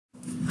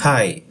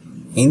Hi,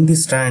 in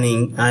this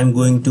training I'm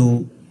going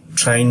to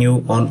train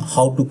you on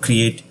how to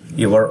create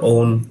your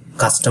own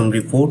custom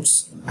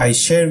reports. I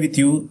share with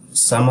you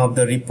some of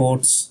the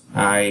reports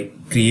I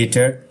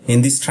created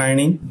in this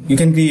training. You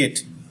can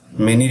create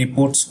many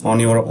reports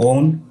on your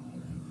own.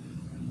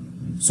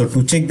 So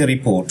to check the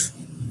report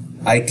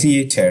I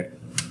created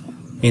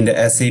in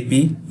the SAP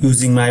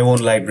using my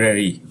own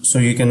library. So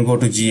you can go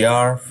to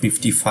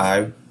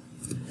GR55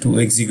 to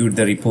execute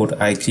the report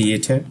I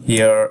created.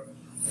 Here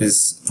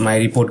is my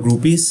report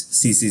group is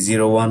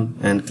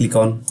CC01 and click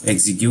on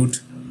execute.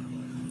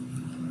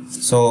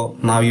 So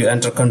now you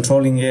enter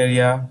controlling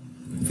area,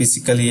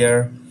 fiscal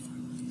year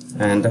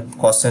and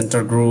cost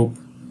center group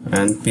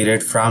and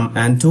period from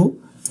and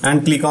to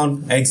and click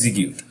on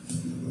execute.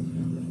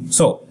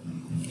 So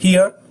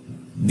here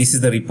this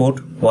is the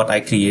report what I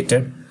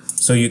created.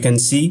 So you can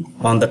see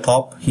on the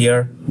top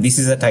here, this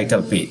is a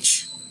title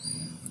page.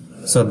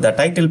 So the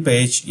title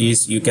page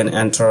is you can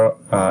enter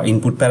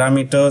input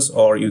parameters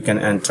or you can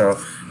enter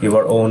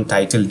your own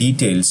title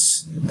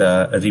details,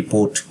 the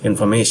report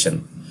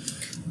information.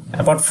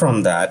 Apart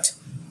from that,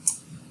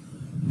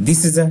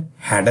 this is a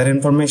header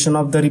information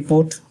of the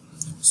report.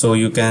 So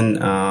you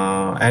can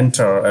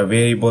enter a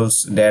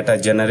variables data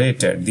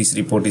generated. This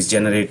report is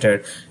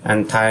generated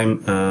and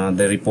time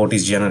the report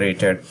is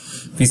generated,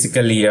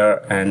 fiscal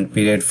year and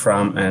period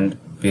from and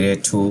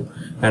period to,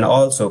 and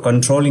also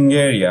controlling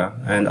area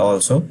and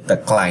also the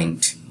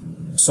client.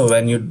 So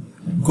when you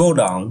go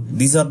down,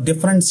 these are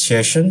different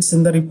sessions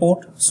in the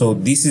report. So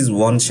this is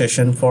one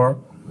session for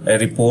a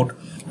report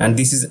and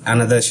this is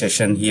another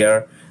session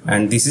here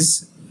and this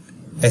is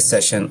a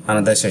session,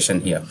 another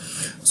session here.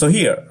 So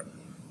here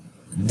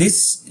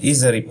this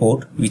is a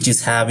report which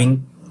is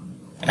having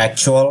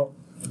actual,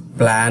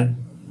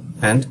 plan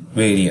and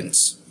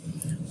variance.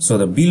 So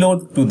the below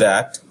to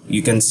that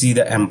you can see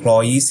the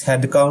employees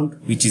head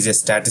count, which is a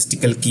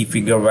statistical key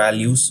figure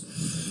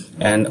values,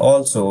 and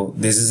also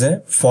this is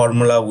a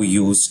formula we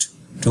used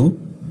to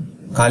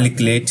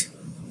calculate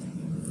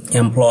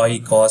employee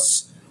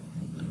costs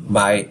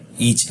by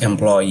each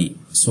employee.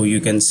 So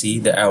you can see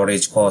the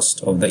average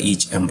cost of the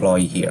each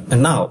employee here.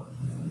 And now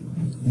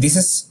this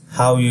is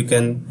how you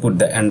can put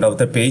the end of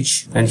the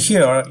page, and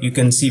here you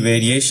can see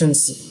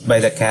variations by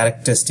the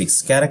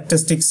characteristics.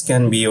 Characteristics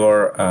can be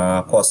your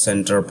cost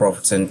center,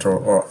 profit center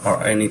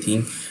or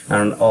anything,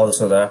 and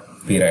also the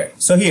period.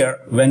 So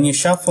here when you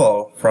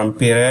shuffle from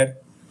period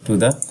to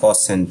the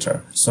cost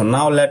center, so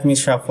now let me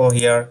shuffle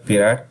here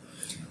period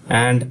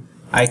and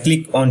I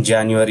click on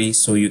January,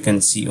 so you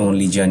can see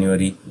only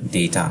January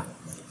data.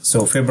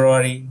 So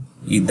February,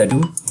 you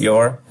do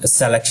your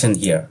selection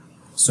here,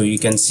 so you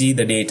can see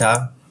the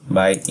data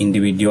by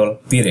individual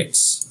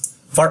periods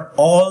for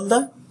all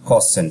the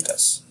cost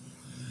centers.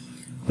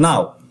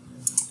 Now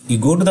you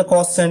go to the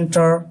cost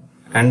center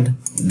and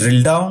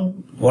drill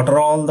down what are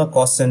all the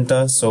cost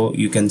centers. So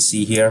you can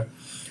see here,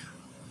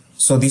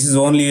 so this is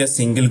only a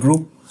single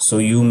group, so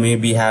you may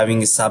be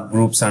having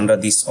subgroups under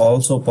this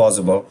also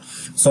possible.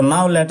 So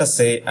now let us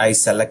say I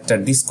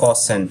selected this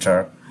cost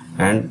center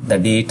and the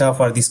data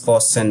for this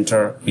cost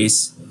center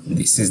is,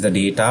 this is the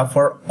data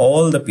for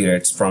all the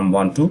periods from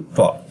 1 to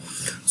 12.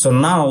 So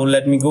now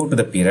let me go to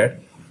the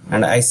period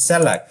and I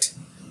select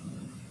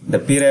the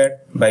period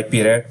by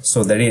period.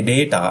 So the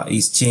data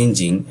is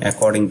changing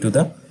according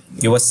to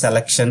your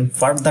selection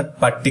for that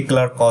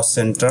particular cost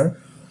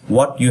center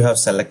what you have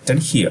selected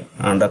here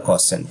under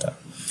cost center.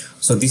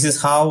 So this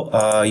is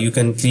how you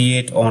can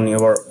create on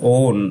your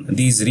own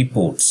these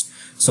reports.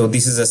 So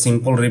this is a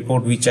simple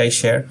report which I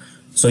share.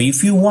 So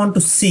if you want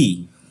to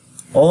see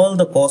all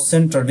the cost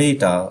center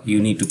data, you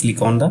need to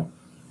click on the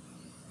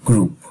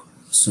group.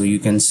 So you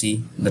can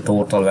see the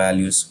total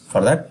values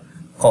for that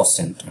cost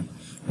center,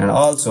 and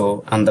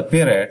also on the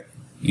period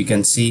you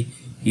can see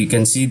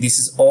this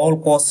is all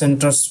cost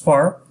centers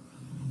for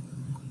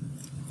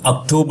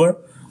October.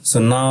 So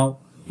now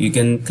you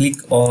can click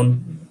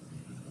on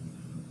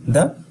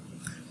the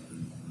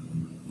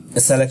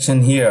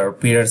selection here,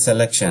 period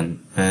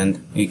selection,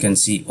 and you can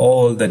see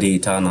all the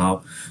data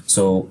now.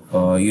 So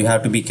you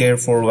have to be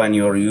careful when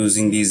you're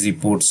using these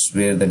reports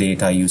where the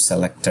data you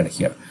selected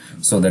here.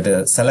 So that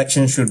the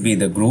selection should be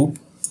the group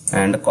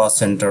and the cost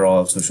center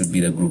also should be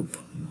the group.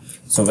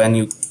 So when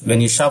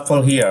you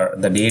shuffle here,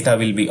 the data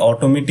will be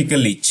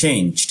automatically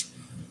changed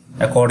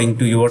according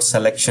to your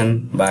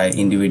selection by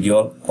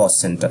individual cost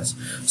centers.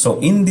 So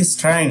in this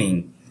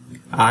training,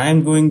 I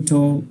am going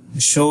to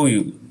show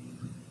you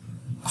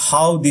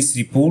how this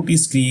report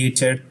is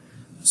created,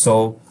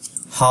 so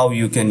how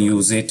you can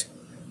use it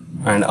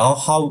and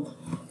how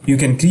you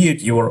can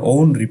create your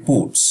own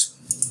reports.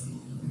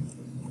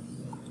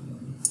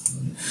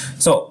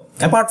 So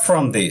apart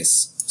from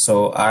this,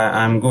 so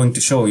I am going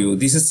to show you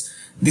this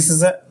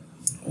is a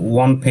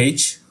one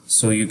page,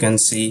 so you can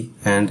see,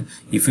 and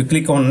if you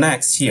click on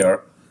next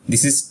here,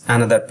 this is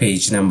another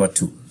page number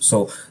 2.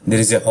 So there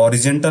is a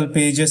horizontal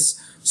pages,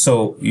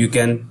 so you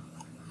can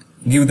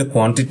give the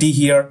quantity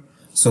here.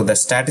 So the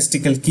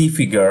statistical key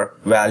figure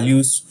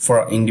values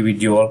for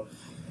individual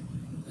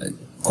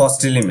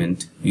cost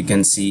element you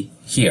can see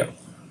here.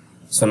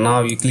 So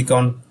now you click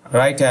on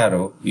right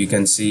arrow, you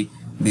can see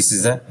this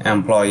is the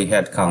employee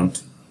head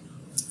count.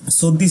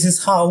 So this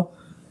is how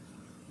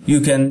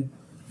you can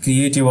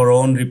create your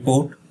own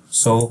report.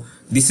 So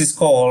this is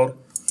called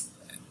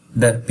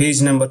the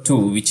page number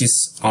 2, which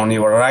is on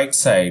your right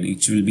side.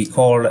 It will be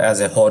called as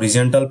a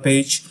horizontal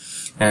page.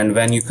 And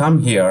when you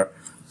come here,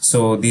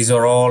 so these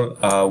are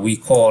all we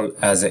call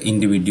as a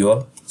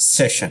individual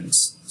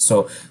sessions.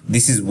 So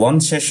this is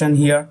one session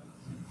here,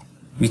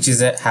 which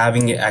is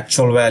having an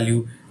actual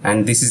value,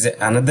 and this is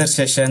another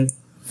session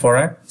for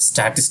a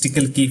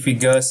statistical key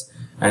figures,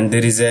 and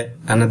there is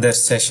another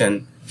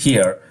session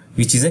here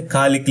which is a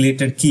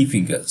calculated key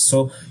figure.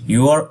 So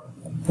you are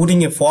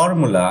putting a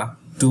formula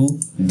to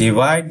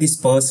divide this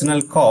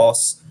personal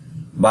cost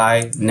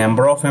by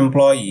number of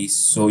employees,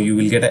 so you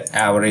will get an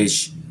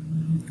average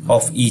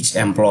of each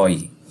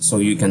employee. So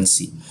you can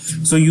see,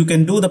 so you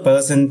can do the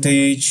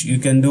percentage, you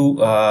can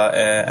do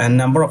a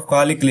number of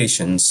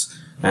calculations.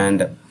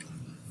 And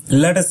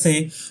let us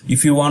say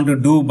if you want to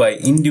do by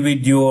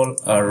individual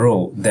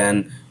row,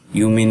 then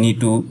you may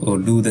need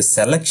to do the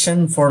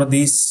selection for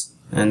this,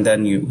 and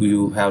then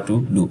you have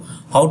to do.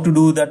 How to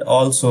do that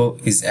also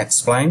is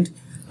explained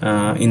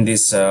in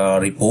this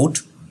report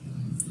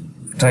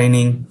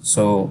training.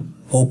 So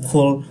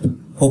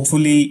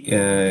hopefully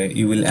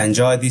you will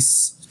enjoy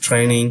this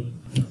training.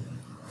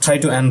 Try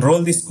to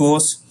enroll this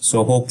course,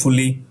 so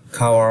hopefully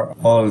cover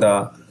all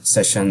the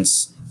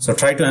sessions. So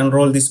try to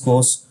enroll this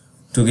course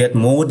to get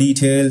more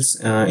details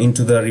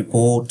into the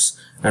reports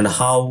and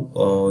how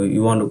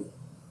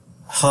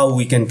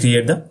we can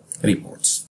create the report.